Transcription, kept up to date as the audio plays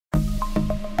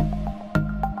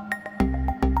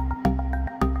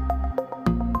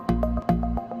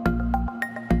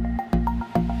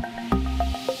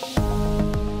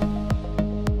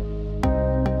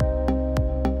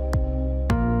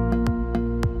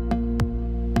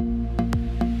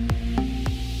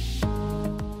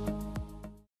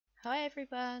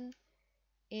everyone,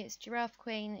 it's Giraffe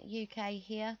Queen UK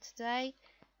here today,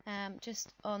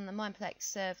 just on the Mineplex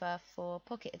server for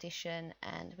Pocket Edition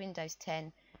and Windows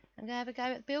 10. I'm going to have a go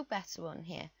at the build battle on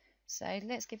here, so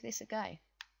let's give this a go.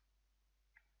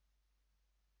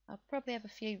 I'll probably have a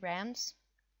few rounds.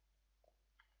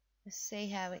 Let's see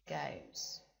how it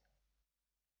goes.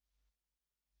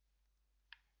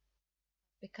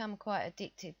 Become quite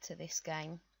addicted to this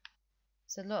game.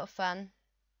 It's a lot of fun.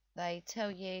 They tell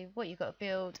you what you've got to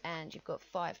build and you've got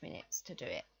 5 minutes to do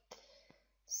it.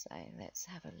 So let's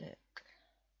have a look.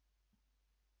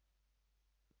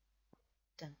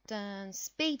 Dun dun,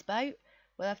 speedboat.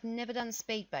 Well, I've never done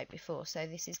speedboat before, so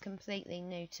this is completely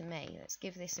new to me. Let's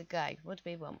give this a go. What do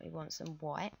we want? We want some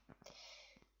white.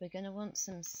 We're going to want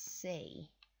some sea.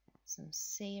 Some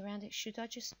sea around it. Should I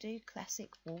just do classic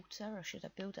water or should I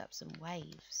build up some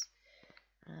waves?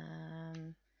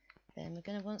 Then we're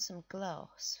going to want some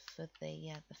glass for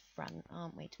the front,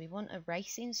 aren't we? Do we want a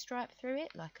racing stripe through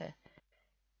it, like a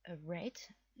red?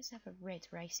 Let's have a red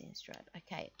racing stripe.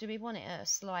 Okay, do we want it at a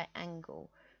slight angle,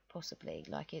 possibly,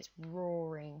 like it's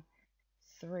roaring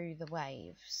through the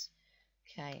waves?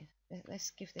 Okay,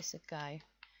 let's give this a go.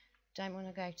 Don't want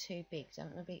to go too big,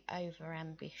 don't want to be over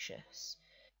ambitious.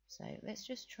 So let's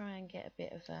just try and get a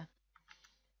bit of a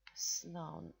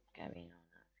slant going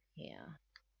on up here,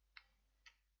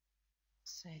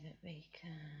 so that we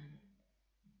can,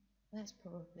 that's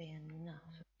probably enough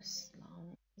of a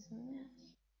slant, isn't it?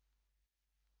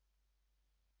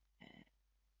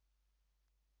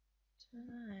 Don't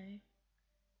know.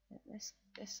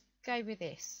 Let's go with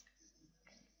this.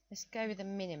 Let's go with the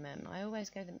minimum. I always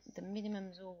go, the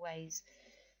minimum's always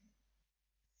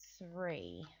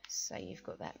 3, so you've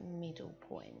got that middle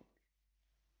point.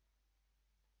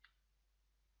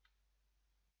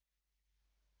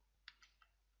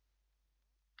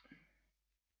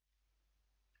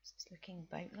 Is this looking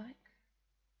boat-like?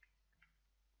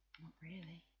 Not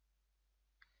really.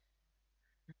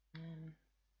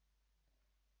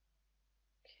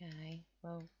 Okay,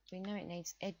 well, we know it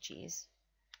needs edges,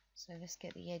 so let's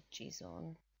get the edges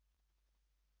on.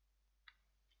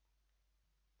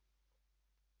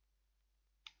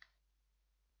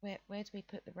 Where do we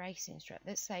put the racing stripe?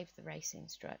 Let's save the racing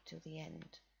stripe till the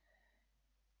end.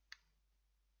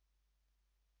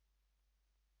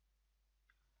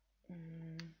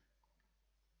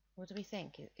 What do we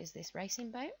think? Is this racing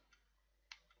boat?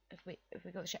 Have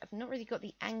we got the shape? I've not really got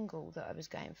the angle that I was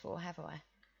going for, have I?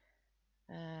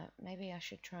 Maybe I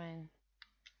should try and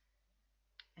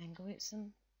angle it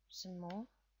some more.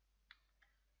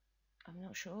 I'm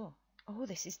not sure. Oh,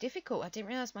 this is difficult. I didn't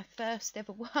realise my first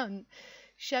ever one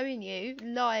showing you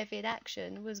live in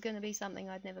action was going to be something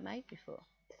I'd never made before.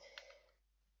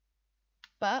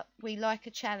 But we like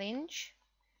a challenge.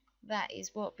 That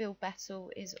is what Build Battle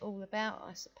is all about,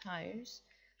 I suppose.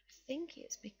 I think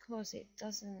it's because it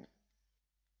doesn't...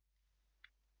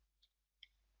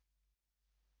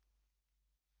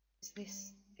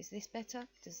 Is this better?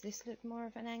 Does this look more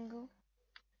of an angle?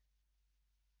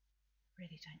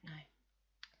 Really don't know.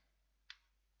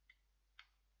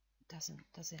 It doesn't,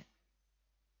 does it?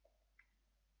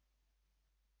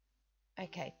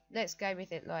 Okay, let's go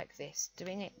with it like this. Do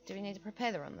we need a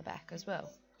propeller on the back as well?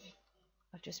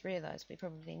 I've just realised we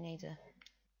probably need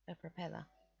a propeller.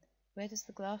 Where does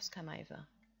the glass come over?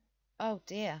 Oh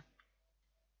dear.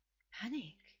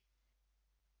 Panic.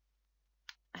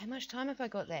 How much time have I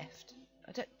got left?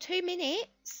 2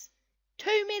 minutes?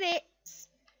 2 minutes?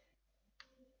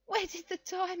 Where did the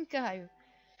time go?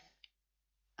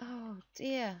 Oh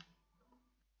dear.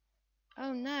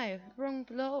 Oh no, wrong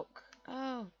block.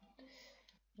 Oh.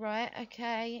 Right,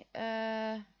 okay.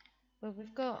 Well,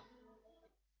 we've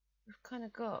kind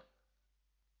of got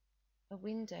a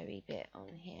windowy bit on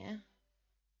here.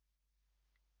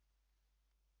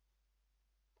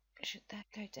 Should that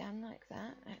go down like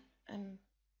that?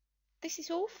 This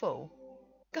is awful.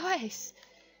 Guys,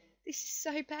 this is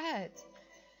so bad.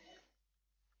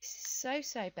 This is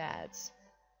so bad.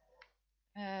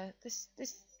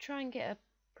 Let's try and get a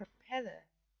propeller.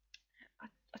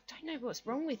 I don't know what's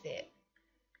wrong with it.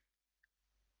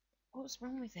 What's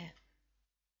wrong with it?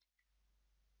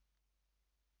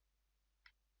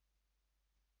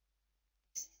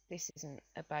 This isn't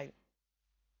a boat.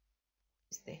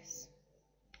 Is this?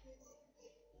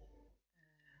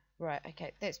 Right,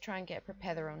 okay, let's try and get a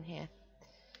propeller on here.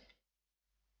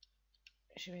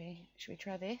 Should we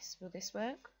try this? Will this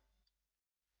work?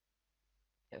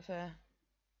 Bit of a...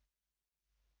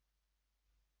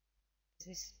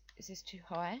 Is this too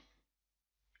high?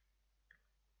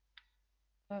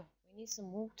 Oh, we need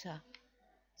some water.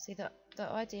 See, the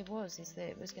idea is that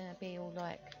it was going to be all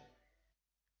like...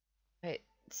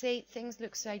 See, things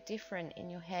look so different in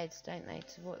your head, don't they,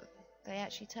 to what they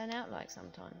actually turn out like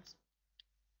sometimes.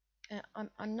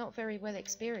 I'm not very well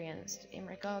experienced in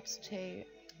regards to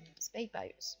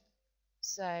speedboats,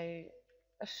 so I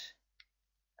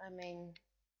mean,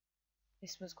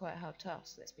 this was quite a hard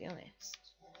task. Let's be honest.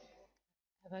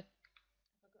 Have I got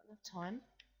enough time?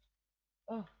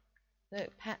 Oh, look,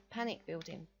 panic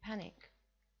building, panic.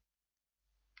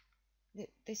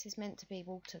 This is meant to be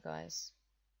water, guys.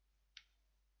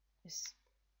 This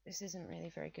this isn't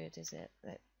really very good, is it?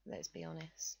 Let's be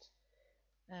honest.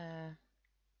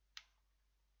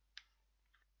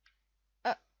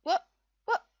 What?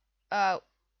 What? Oh,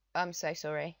 I'm so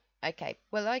sorry. Okay,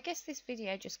 well, I guess this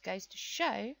video just goes to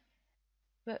show,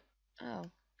 but, oh,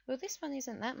 well, this one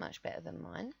isn't that much better than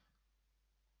mine.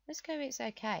 Let's go, it's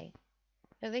okay.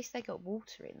 At least they got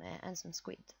water in there and some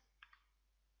squid.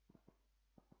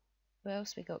 What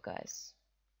else we got, guys?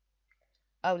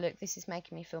 Oh, look, this is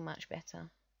making me feel much better.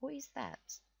 What is that?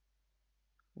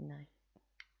 No.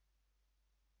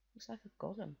 Looks like a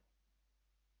golem.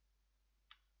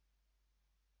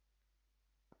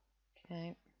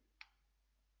 Okay.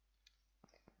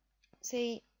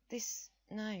 See, this...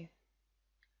 No.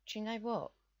 Do you know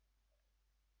what?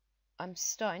 I'm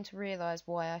starting to realise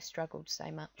why I struggled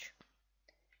so much.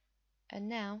 And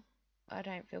now, I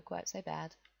don't feel quite so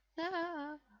bad.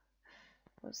 Ah!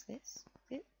 What's this?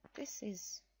 This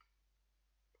is...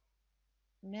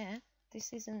 Meh.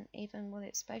 This isn't even what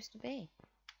it's supposed to be.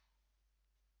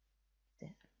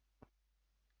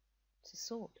 It's a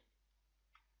sword.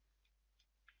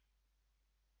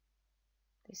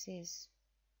 This is...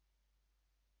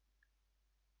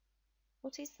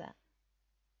 What is that?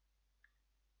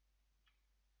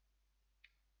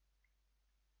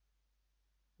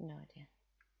 No idea.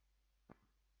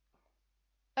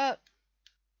 Oh!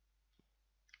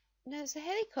 No, it's a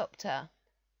helicopter.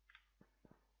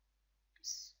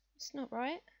 It's not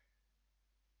right.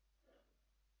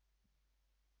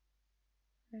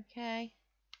 Okay.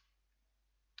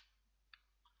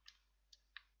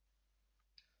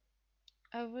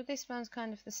 Oh, well, this one's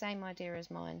kind of the same idea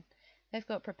as mine. They've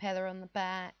got a propeller on the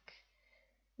back.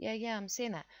 Yeah, I'm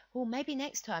seeing that. Or maybe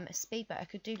next time a speedboat I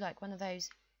could do like one of those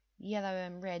yellow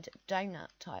and red donut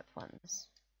type ones.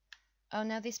 Oh,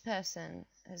 now this person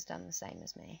has done the same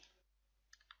as me.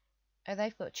 Oh,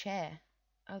 they've got a chair.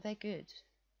 Oh, they're good.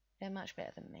 They're much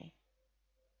better than me.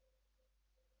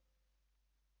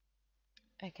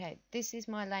 Okay, this is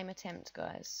my lame attempt,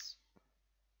 guys.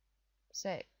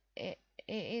 So, it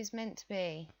is meant to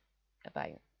be a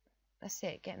boat. That's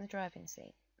it, get in the driving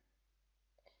seat.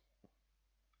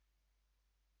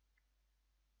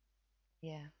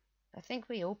 Yeah, I think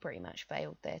we all pretty much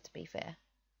failed there, to be fair.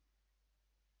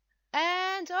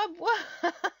 And I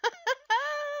won!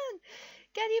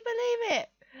 Can you believe it?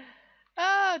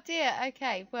 Oh dear,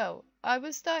 okay, well, I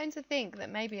was starting to think that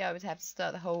maybe I would have to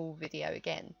start the whole video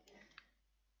again,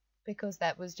 because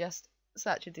that was just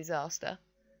such a disaster.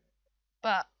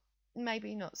 But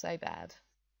maybe not so bad.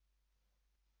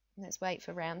 Let's wait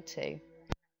for round 2.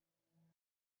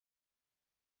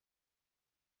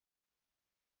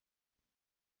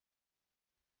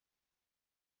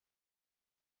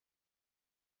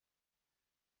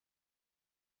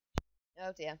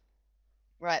 Oh dear.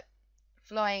 Right,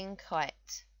 flying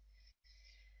kite.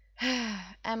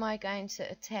 Am I going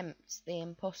to attempt the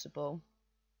impossible?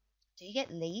 Do you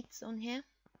get leads on here?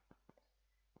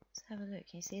 Let's have a look.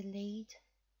 Can you see a lead?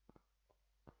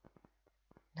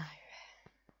 No.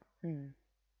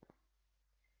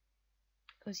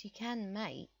 Because you can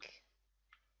make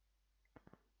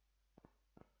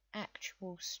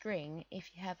actual string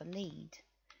if you have a lead.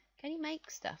 Can you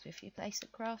make stuff if you place a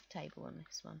craft table on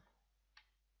this one?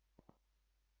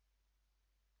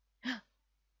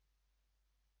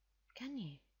 Can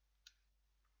you?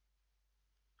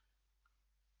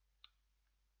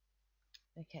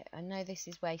 Okay, I know this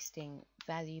is wasting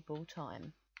valuable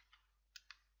time.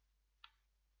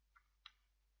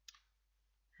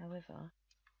 However,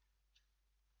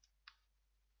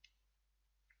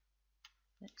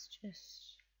 let's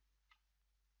just...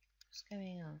 What's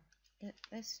going on?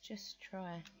 Let's just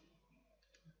try...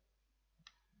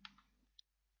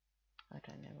 I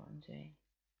don't know what I'm doing.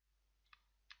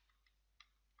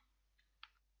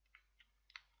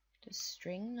 Does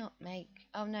string not make...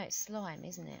 Oh no, it's slime,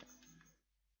 isn't it?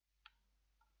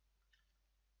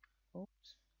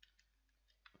 Oops.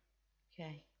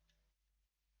 Okay.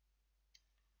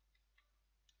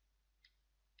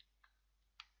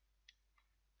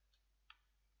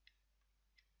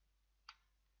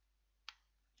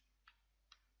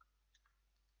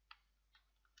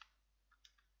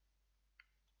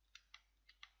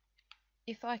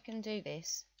 if I can do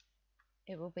this,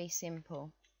 it will be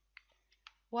simple.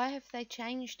 Why have they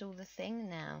changed all the thing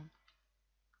now?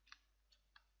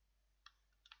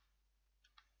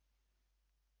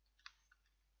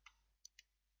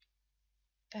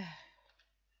 Ugh.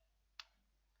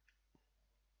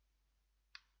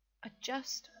 I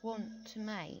just want to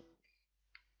make...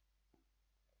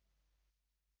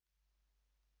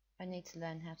 I need to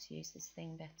learn how to use this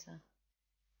thing better.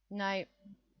 No.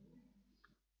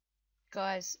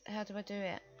 Guys, how do I do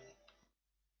it?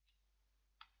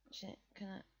 Shit, can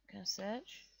I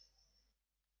search?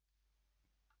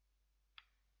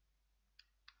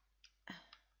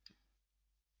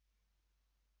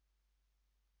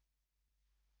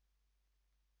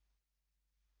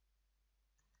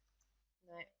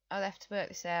 No. I'll have to work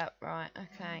this out. Right,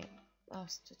 okay.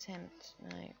 Last attempt.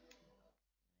 No.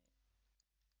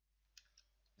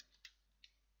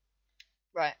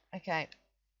 Right, okay.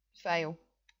 Fail.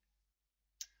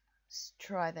 Let's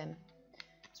try them.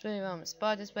 Spoonie on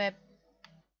spider's web.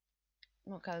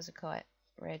 What colour's a kite?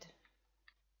 Red.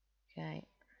 Okay.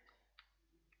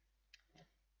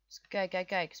 Let's go, go,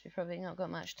 go, because we've probably not got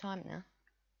much time now.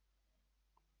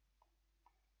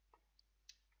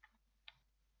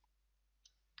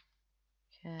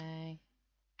 Okay.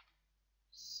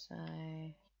 So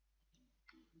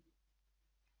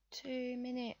 2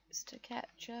 minutes to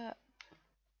catch up.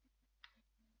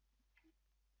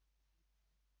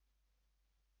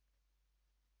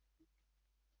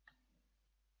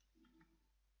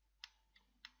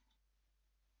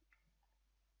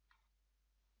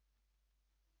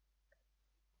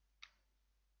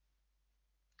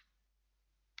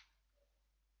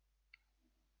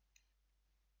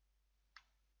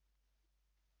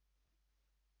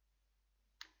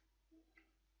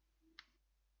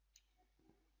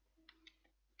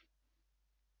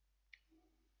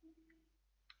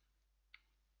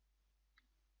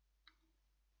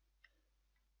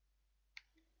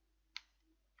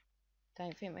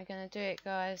 Don't think we're going to do it,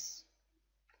 guys.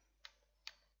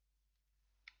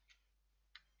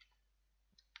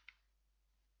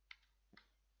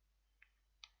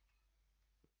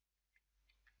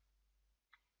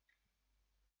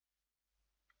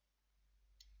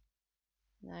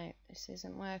 No, this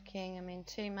isn't working. I'm in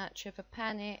too much of a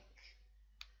panic.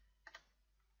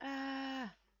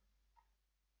 Ah!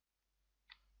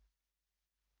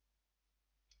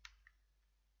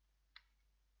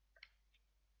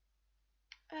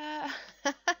 Ah!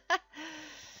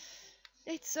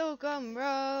 It's all gone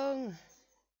wrong.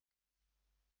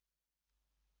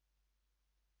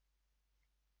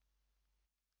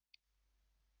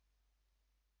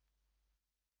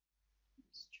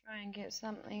 Let's try and get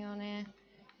something on here.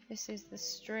 This is the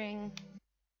string.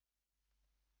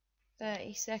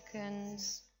 30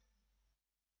 seconds.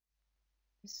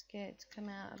 I'm scared to come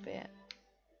out a bit.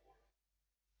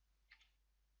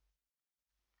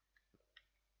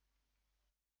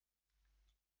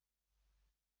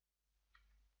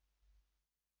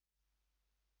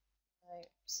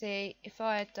 See, if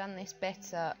I had done this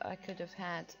better, I could have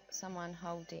had someone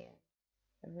holding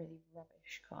a really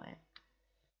rubbish kite.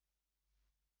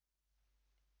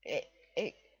 It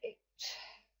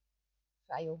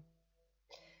fail.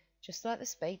 Just like the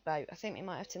speedboat. I think we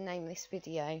might have to name this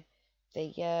video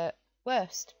the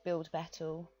worst build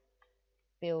battle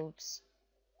builds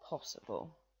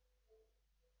possible.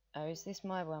 Oh, is this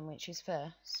my one which is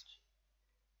first?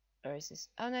 Or is this...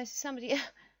 Oh no, somebody...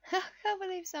 I can't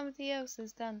believe somebody else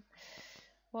has done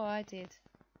what I did.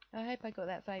 I hope I got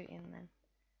that vote in then.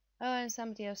 Oh, and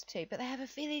somebody else too. But they have a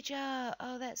villager!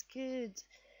 Oh, that's good.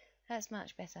 That's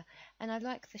much better. And I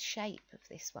like the shape of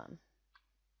this one.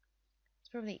 It's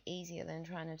probably easier than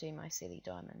trying to do my silly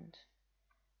diamond.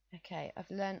 Okay,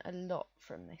 I've learned a lot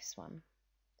from this one.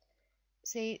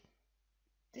 See,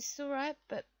 this is alright,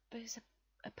 but it's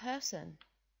a person.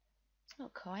 It's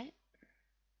not a kite.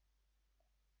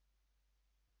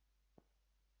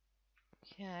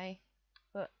 Okay,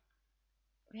 but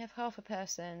we have half a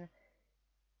person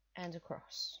and a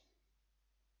cross.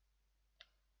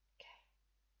 Okay.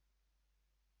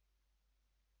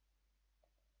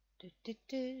 Do do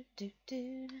do do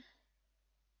do.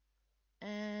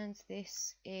 And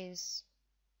this is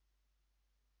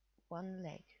one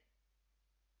leg,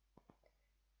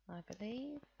 I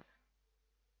believe.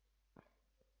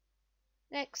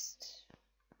 Next.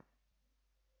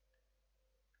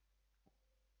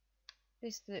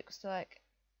 This looks like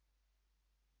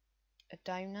a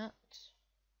donut.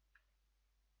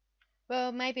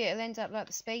 Well, maybe it'll end up like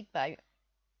the speedboat.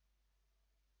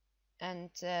 And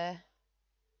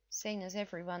seeing as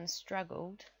everyone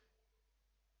struggled,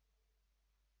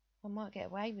 I might get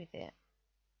away with it.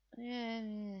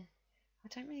 Yeah. I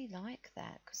don't really like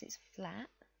that because it's flat.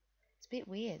 It's a bit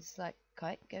weird. It's like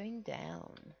kite going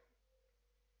down.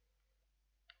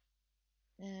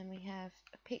 And we have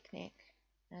a picnic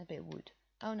and a bit of wood.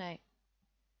 Oh no.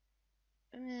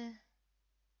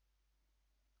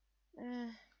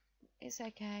 It's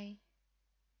okay.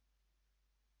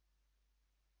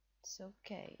 It's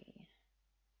okay.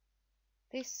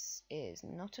 This is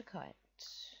not a kite.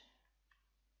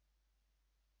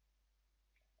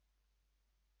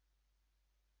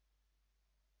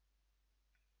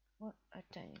 What? I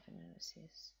don't even know what this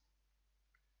is.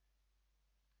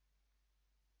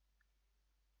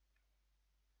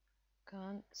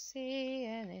 Can't see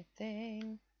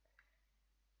anything.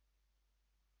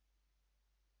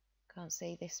 Can't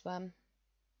see this one.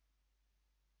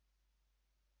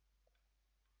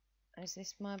 Is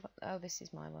this my... Oh, this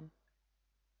is my one.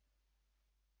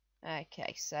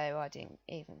 Okay, so I didn't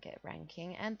even get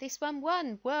ranking. And this one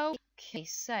won. Well, okay,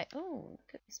 so... Oh,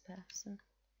 look at this person.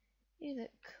 You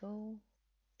look cool.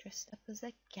 Dressed up as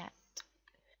a cat.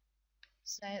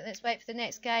 So let's wait for the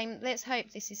next game. Let's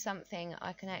hope this is something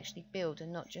I can actually build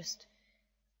and not just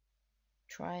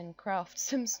try and craft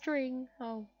some string.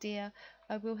 Oh dear.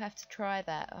 I will have to try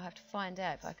that. I'll have to find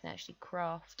out if I can actually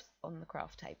craft on the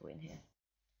craft table in here.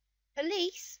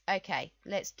 Police? Okay,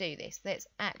 let's do this. Let's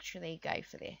actually go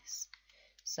for this.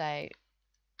 So,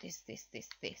 this.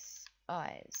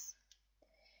 Eyes.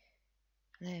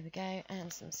 There we go.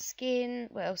 And some skin.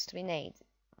 What else do we need?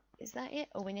 Is that it?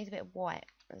 Or we need a bit of white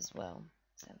as well.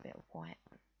 Let's have a bit of white.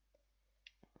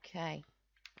 Okay.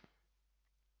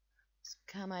 Let's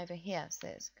come over here. So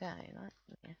let's go like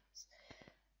this.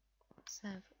 Let's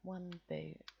have one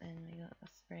boot. Then we got the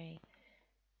 3.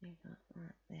 We got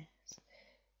like this.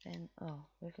 Then, oh,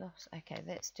 we've lost. Okay,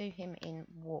 let's do him in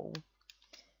wool.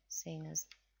 Seeing as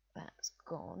that's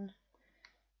gone.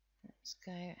 Let's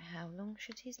go. How long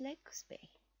should his legs be?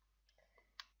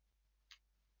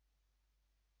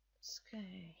 Let's go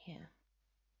here.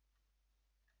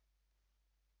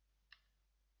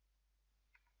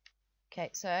 Okay,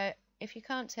 so if you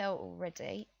can't tell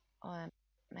already, I'm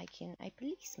making a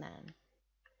policeman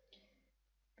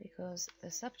because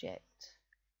the subject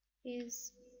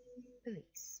is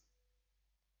police.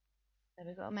 So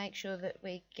we've got to make sure that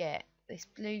we get this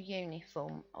blue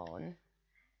uniform on,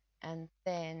 and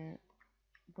then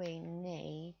we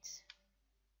need,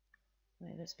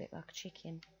 well, it looks a bit like a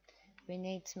chicken, we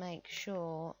need to make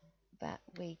sure that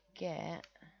we get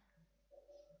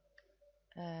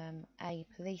a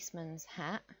policeman's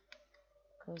hat,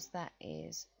 because that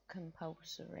is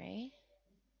compulsory.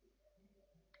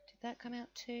 Did that come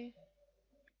out too?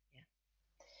 Yeah.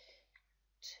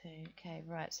 2. Okay,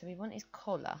 right, so we want his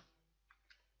collar.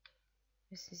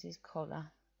 This is his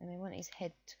collar. And we want his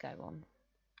head to go on.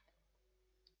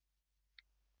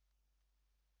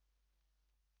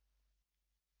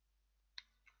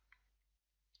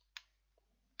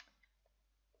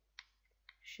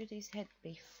 Should his head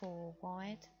be 4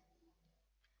 wide?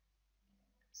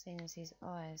 Seeing as his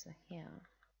eyes are here.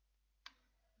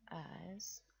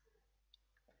 As.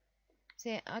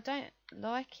 See, I don't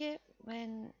like it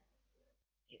when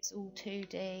it's all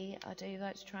 2D. I do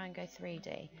like to try and go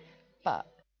 3D. But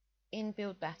in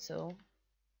build battle,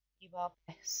 you are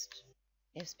best,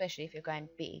 especially if you're going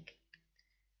big,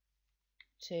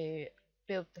 to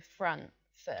build the front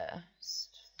first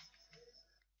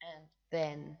and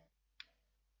then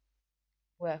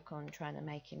work on trying to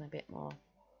make him a bit more.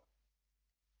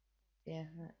 Yeah.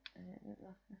 I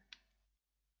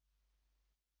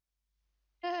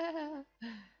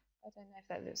don't know if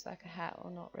that looks like a hat or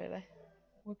not, really.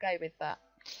 We'll go with that.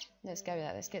 Let's go with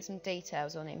that. Let's get some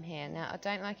details on him here. Now, I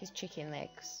don't like his chicken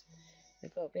legs.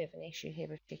 We've got a bit of an issue here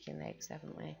with chicken legs,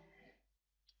 haven't we?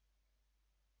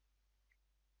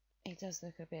 He does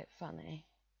look a bit funny.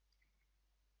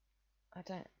 I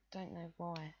don't know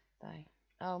why, though.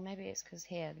 Oh, maybe it's because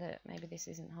here, look, maybe this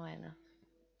isn't high enough.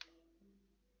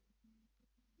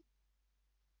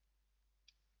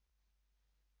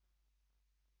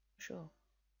 Sure.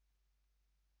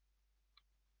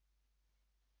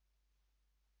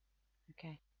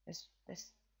 Okay, let's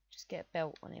just get a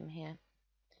belt on him here.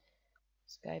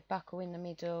 Let's go buckle in the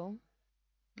middle.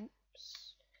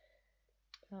 Oops.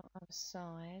 Belt on the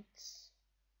sides.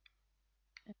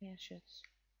 Maybe I should.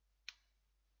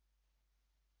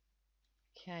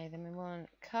 Okay, then we want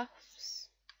cuffs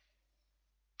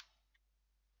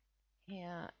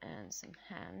here and some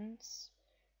hands.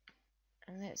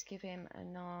 And let's give him a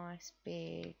nice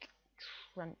big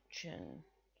truncheon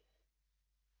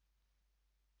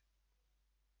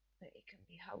that he can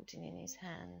be holding in his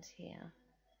hand here.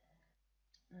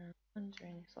 I'm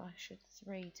wondering if I should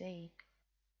 3D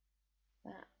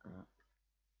that up.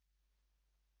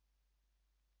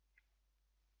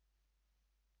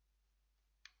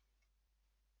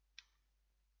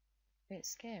 bit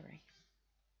scary.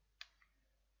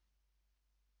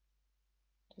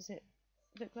 Does it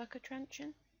look like a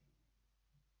truncheon?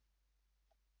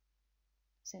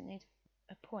 Does it need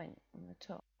a point on the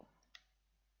top?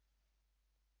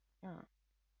 Oh,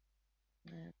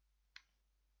 no.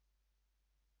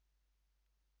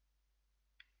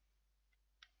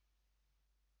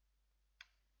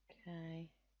 Okay.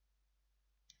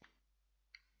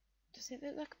 Does it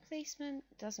look like a policeman?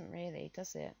 It doesn't really,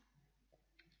 does it?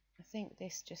 I think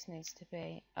this just needs to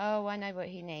be... Oh, I know what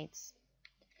he needs.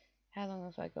 How long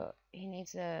have I got? He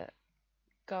needs a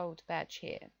gold badge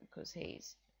here because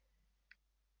he's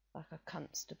like a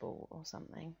constable or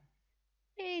something.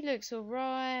 He looks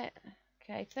alright.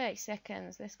 Okay, 30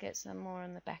 seconds. Let's get some more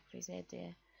on the back of his head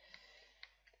here.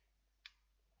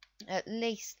 At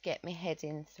least get my head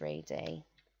in 3D.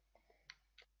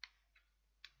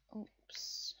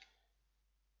 Oops.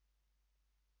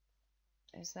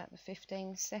 Is that the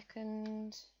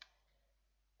 15-second?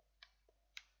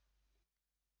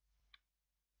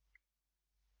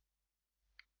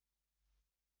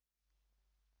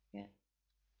 Yeah.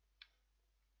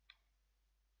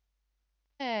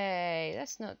 Hey,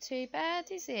 that's not too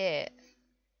bad, is it?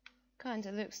 Kind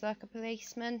of looks like a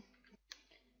policeman.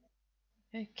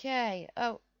 Okay.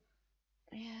 Oh,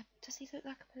 yeah. Does he look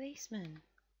like a policeman?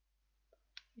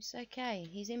 It's okay.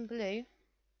 He's in blue.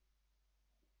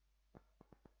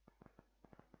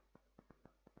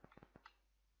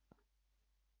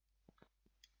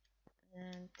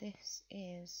 And this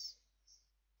is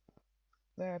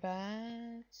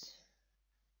whereabouts.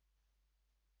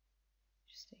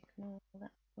 Just ignore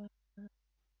that one.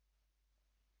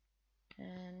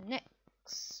 And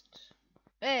next.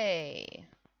 Hey!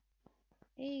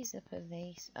 He's a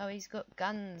police. Oh, he's got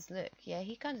guns. Look, yeah,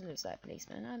 he kind of looks like a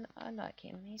policeman. I like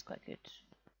him. He's quite good.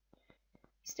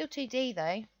 He's still 2D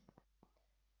though.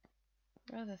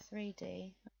 Rather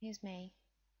 3D. Here's me.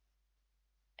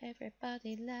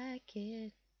 Everybody like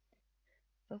it.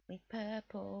 Vote me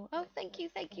purple. Oh, thank you,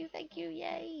 thank you, thank you.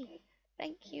 Yay.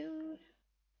 Thank you.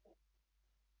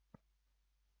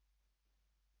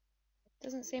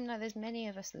 Doesn't seem like there's many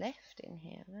of us left in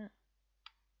here. Look.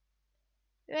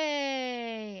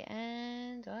 Yay!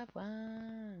 And I've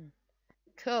won.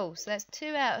 Cool, so that's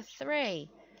 2 out of 3.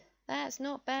 That's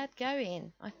not bad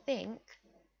going, I think.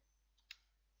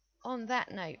 On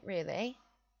that note, really,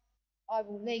 I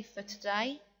will leave for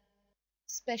today,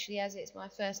 especially as it's my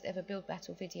first ever build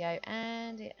battle video,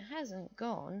 and it hasn't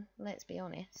gone, let's be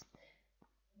honest,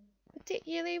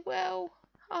 particularly well.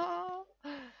 Oh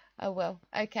well.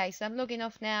 Okay, so I'm logging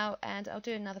off now, and I'll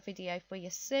do another video for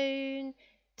you soon.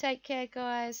 Take care,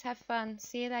 guys. Have fun.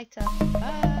 See you later.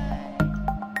 Bye.